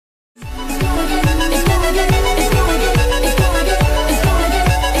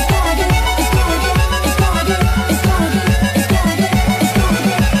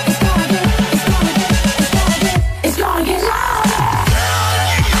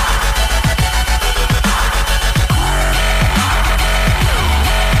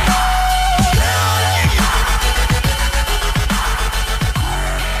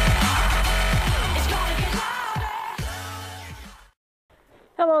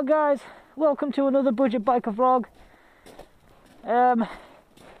Hello guys, welcome to another budget biker vlog.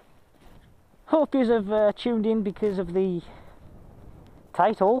 Hope you have tuned in because of the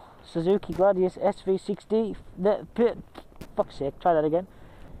title, Suzuki Gladius SV60. Fuck's sake, try that again.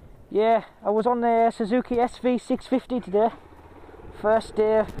 Yeah, I was on the Suzuki SV650 today. First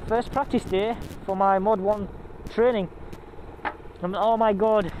practice day for my Mod 1 training. And oh my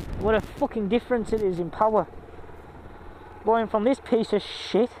god, what a fucking difference it is in power. Going from this piece of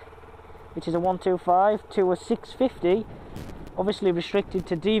shit, which is a 125, to a 650, obviously restricted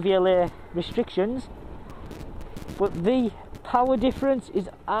to DVLA restrictions, but the power difference is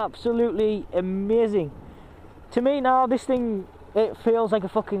absolutely amazing. To me now, this thing, it feels like a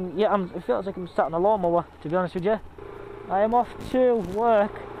fucking, it feels like I'm starting a lawnmower, to be honest with you. I am off to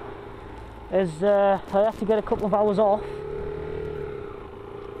work as I have to get a couple of hours off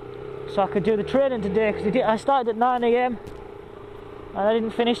so I could do the training today, because I started at 9 AM and I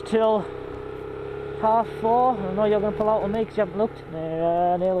didn't finish till 4:30. I know you're going to pull out on me because you haven't looked.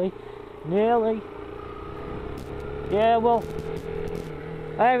 Nearly. Yeah, well,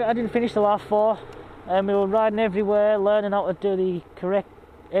 I didn't finish till 4:30, and we were riding everywhere, learning how to do the correct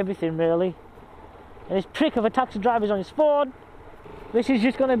everything really. And this prick of a taxi driver's on his phone. This is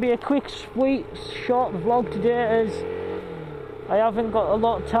just going to be a quick, sweet, short vlog today, as I haven't got a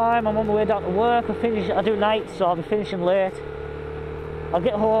lot of time. I'm on my way down to work. I do nights, so I'll be finishing late. I'll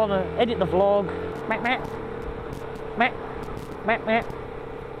get home and edit the vlog.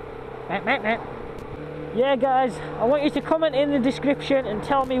 Yeah guys, I want you to comment in the description and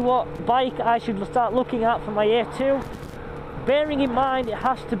tell me what bike I should start looking at for my A2. Bearing in mind it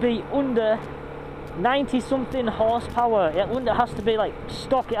has to be under 90 something horsepower. It has to be like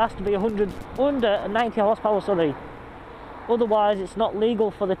stock, it has to be under 90 horsepower, sorry. Otherwise it's not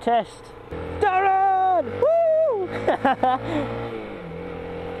legal for the test. Darren! Woo!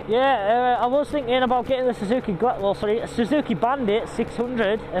 Yeah, I was thinking about getting the Suzuki Bandit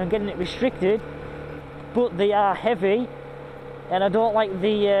 600 and getting it restricted, but they are heavy and I don't like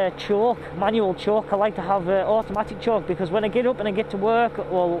the manual choke. I like to have automatic choke, because when I get up and I get to work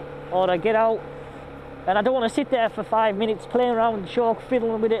or I get out, and I don't want to sit there for 5 minutes playing around with the choke,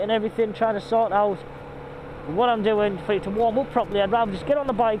 fiddling with it and everything, trying to sort out what I'm doing for it to warm up properly. I'd rather just get on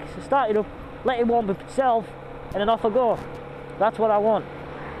the bike, start it up, let it warm up itself, and then off I go. That's what I want.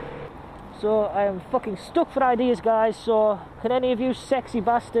 So I am fucking stuck for ideas, guys, so can any of you sexy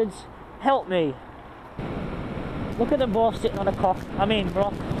bastards help me? Look at them both sitting on a rock.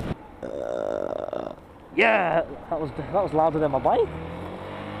 Yeah, that was louder than my bike.